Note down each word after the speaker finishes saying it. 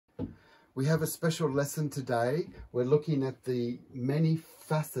We have a special lesson today. We're looking at the many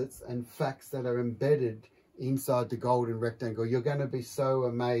facets and facts that are embedded inside the golden rectangle. You're going to be so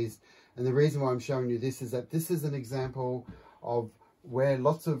amazed. And the reason why I'm showing you this is that this is an example of where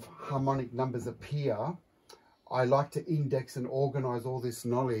lots of harmonic numbers appear. I like to index and organize all this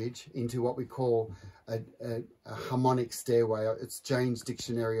knowledge into what we call a harmonic stairway. It's Jain's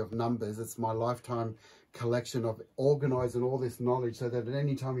Dictionary of Numbers. It's my lifetime collection of organizing all this knowledge so that at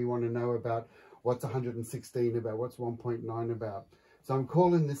any time you want to know about what's 116 about, what's 1.9 about. So I'm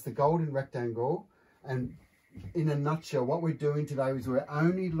calling this the golden rectangle. And in a nutshell, what we're doing today is we're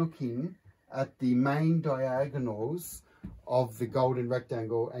only looking at the main diagonals of the golden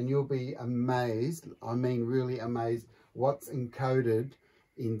rectangle, and you'll be amazed, I mean really amazed, what's encoded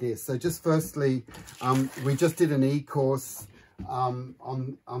in this. So just firstly, we just did an e-course on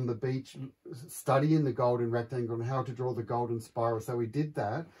the beach studying the golden rectangle and how to draw the golden spiral. So we did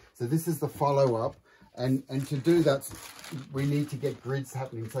that. So this is the follow-up, and to do that we need to get grids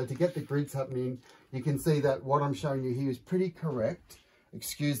happening. So to get the grids happening, you can see that what I'm showing you here is pretty correct.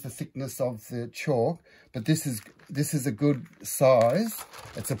 Excuse the thickness of the chalk, but this is a good size.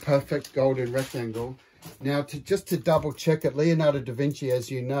 It's a perfect golden rectangle. Now, just to double check it, Leonardo da Vinci, as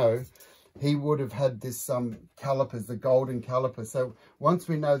you know, he would have had this calipers, the golden caliper. So once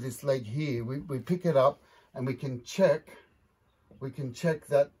we know this leg here, we pick it up and we can check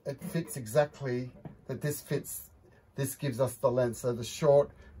that it fits exactly, that this fits. This gives us the length, so the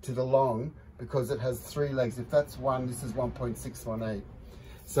short to the long, because it has 3 legs. If that's 1, this is 1.618.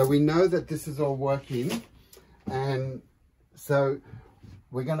 So we know that this is all working, and so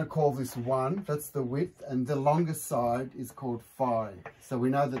we're going to call this 1, that's the width, and the longest side is called phi. So we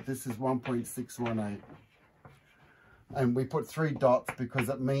know that this is 1.618. And we put 3 dots because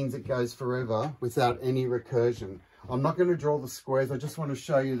it means it goes forever without any recursion. I'm not going to draw the squares, I just want to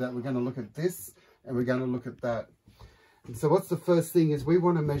show you that we're going to look at this and we're going to look at that. And so what's the first thing is we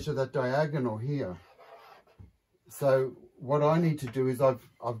want to measure that diagonal here. So what I need to do is I've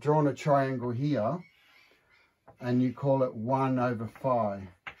drawn a triangle here, and you call it 1 over phi.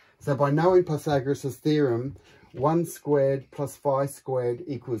 So by knowing Pythagoras' theorem, 1 squared plus phi squared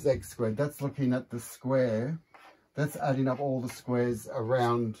equals x squared. That's looking at the square. That's adding up all the squares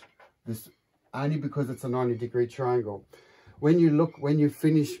around this, only because it's a 90-degree triangle. When you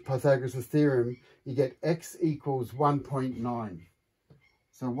finish Pythagoras' theorem, you get x equals 1.9.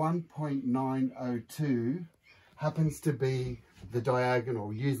 So 1.902 happens to be the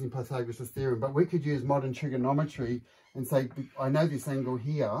diagonal using Pythagoras' theorem. But we could use modern trigonometry and say, I know this angle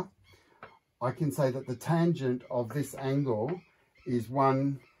here. I can say that the tangent of this angle is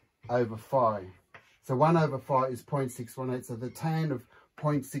 1 over phi. So 1 over phi is 0.618. So the tan of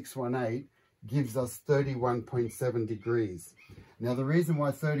 0.618 gives us 31.7 degrees. Now the reason why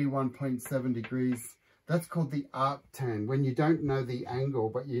 31.7 degrees, that's called the arctan. When you don't know the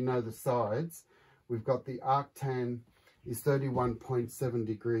angle, but you know the sides, we've got the arctan is 31.7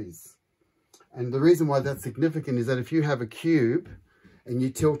 degrees. And the reason why that's significant is that if you have a cube and you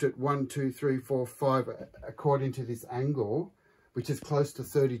tilt it 1, 2, 3, 4, 5 according to this angle, which is close to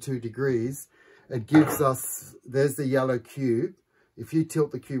 32 degrees, it gives us, there's the yellow cube. If you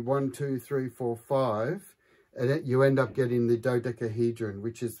tilt the cube 1, 2, 3, 4, 5, and you end up getting the dodecahedron,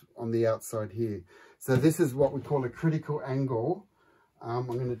 which is on the outside here. So this is what we call a critical angle. I'm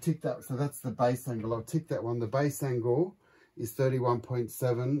going to tick that, so that's the base angle. I'll tick that one. The base angle is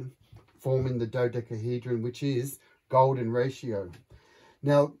 31.7, forming the dodecahedron, which is golden ratio.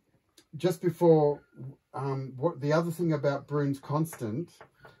 Now, just before, what the other thing about Brun's constant,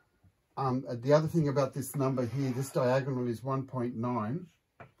 the other thing about this number here, this diagonal is 1.9,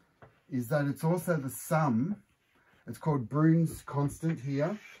 is that it's also the sum. It's called Brun's constant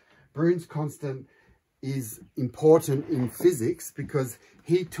here. Brun's constant is important in physics because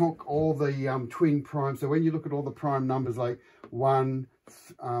he took all the twin primes. So when you look at all the prime numbers like 1,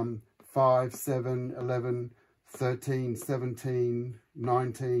 5, 7, 11, 13, 17,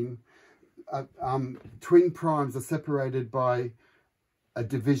 19, twin primes are separated by a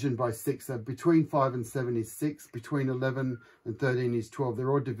division by 6. So between 5 and 7 is 6, between 11 and 13 is 12. They're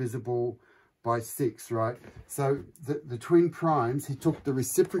all divisible by 6, right? So the twin primes, he took the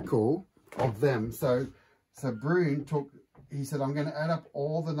reciprocal of them. So Brun he said, I'm going to add up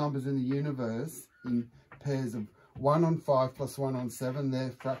all the numbers in the universe in pairs of 1 on 5 plus 1 on 7,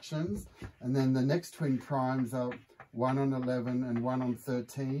 they're fractions. And then the next twin primes are 1 on 11 and 1 on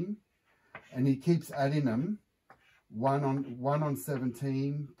 13. And he keeps adding them. 1 on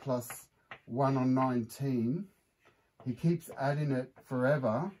 17 plus 1 on 19. He keeps adding it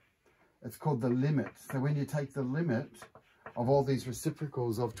forever. It's called the limit. So when you take the limit of all these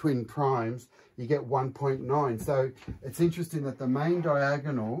reciprocals of twin primes, you get 1.9. So it's interesting that the main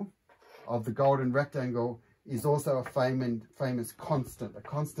diagonal of the golden rectangle is also a famous constant. A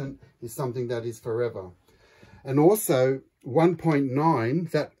constant is something that is forever. And also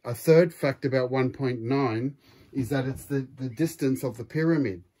 1.9, that a third fact about 1.9 is that it's the distance of the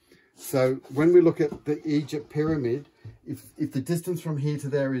pyramid. So when we look at the Egypt pyramid, if the distance from here to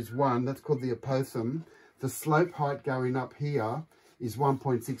there is 1, that's called the apothegm. The slope height going up here is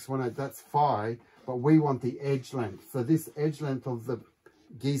 1.618, that's phi, but we want the edge length. So this edge length of the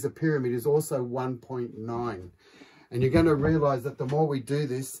Giza pyramid is also 1.9. And you're going to realize that the more we do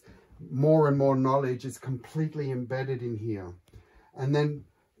this, more and more knowledge is completely embedded in here. And then,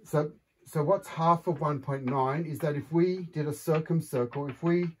 so what's half of 1.9 is that if we did a circumcircle, if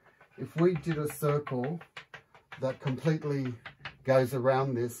we did a circle that completely goes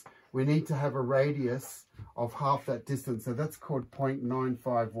around this, we need to have a radius of half that distance. So that's called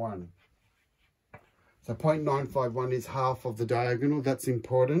 0.951. So 0.951 is half of the diagonal. That's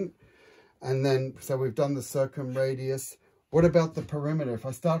important. And then, so we've done the circumradius. What about the perimeter? If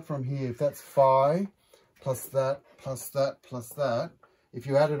I start from here, if that's phi plus that, plus that, plus that, if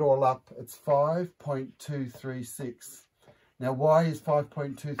you add it all up, it's 5.236. Now, why is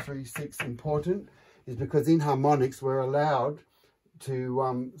 5.236 important? Is because in harmonics, we're allowed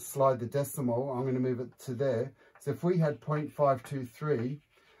to slide the decimal. I'm going to move it to there. So if we had 0.523,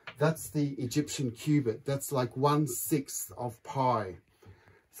 that's the Egyptian cubit. That's like 1/6 of pi.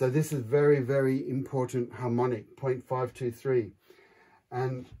 So this is very, very important harmonic, 0.523.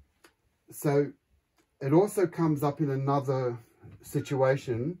 And so it also comes up in another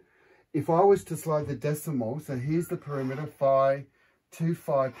situation. If I was to slide the decimal, so here's the perimeter, phi, 2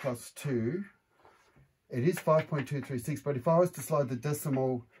 phi plus 2. It is 5.236, but if I was to slide the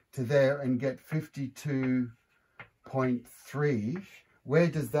decimal to there and get 52.3, where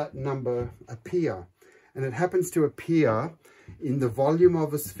does that number appear? And it happens to appear in the volume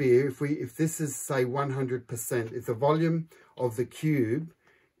of a sphere. If this is, say, 100%, if the volume of the cube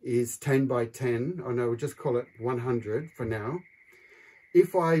is 10 by 10, or no, we'll just call it 100 for now.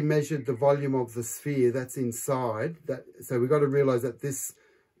 If I measured the volume of the sphere that's inside, so we've got to realize that this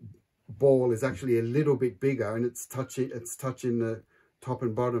ball is actually a little bit bigger and it's touching the top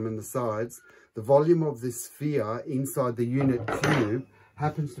and bottom and the sides. The volume of this sphere inside the unit cube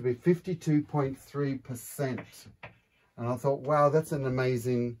happens to be 52.3%. And I thought, wow, that's an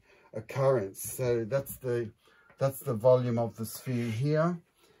amazing occurrence. So that's the volume of the sphere here.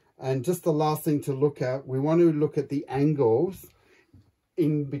 And just the last thing to look at, we want to look at the angles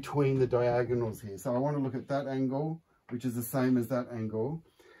in between the diagonals here. So I want to look at that angle, which is the same as that angle.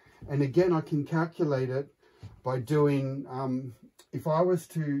 And again, I can calculate it by doing, if I was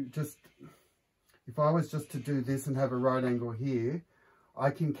just to do this and have a right angle here,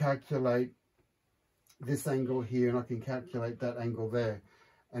 I can calculate this angle here and I can calculate that angle there.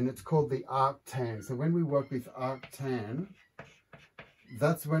 And it's called the arcTan. So when we work with arcTan,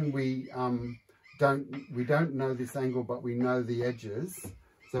 that's when we don't know this angle, but we know the edges.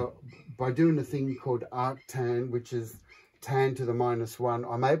 So by doing a thing called arcTan, which is tan to the -1,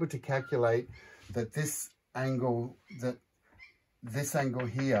 I'm able to calculate that this angle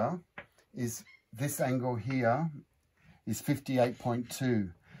here is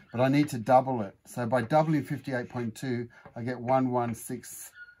 58.2, but I need to double it. So by doubling 58.2, I get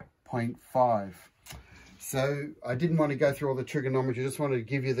 116.5. So I didn't want to go through all the trigonometry, I just wanted to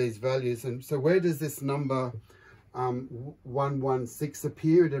give you these values. And so where does this number 116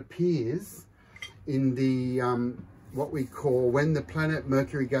 appear? It appears in the what we call, when the planet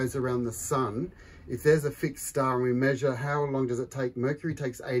Mercury goes around the sun, if there's a fixed star and we measure how long does it take, Mercury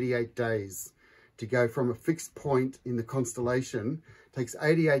takes 88 days to go from a fixed point in the constellation. It takes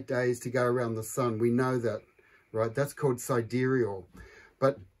 88 days to go around the sun. We know that, right? That's called sidereal.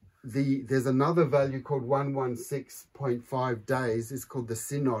 But there's another value called 116.5 days. It's called the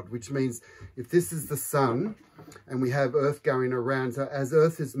synod, which means if this is the sun and we have Earth going around, so as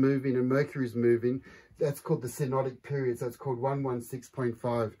Earth is moving and Mercury is moving, that's called the synodic period. So it's called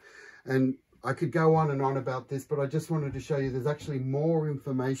 116.5. And I could go on and on about this, but I just wanted to show you there's actually more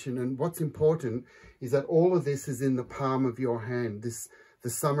information. And what's important is that all of this is in the palm of your hand. The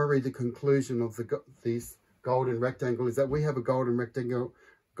summary, the conclusion of this golden rectangle is that we have a golden rectangle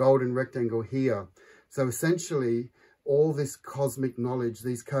here. So essentially, all this cosmic knowledge,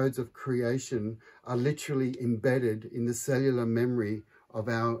 these codes of creation are literally embedded in the cellular memory of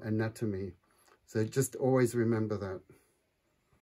our anatomy. So just always remember that.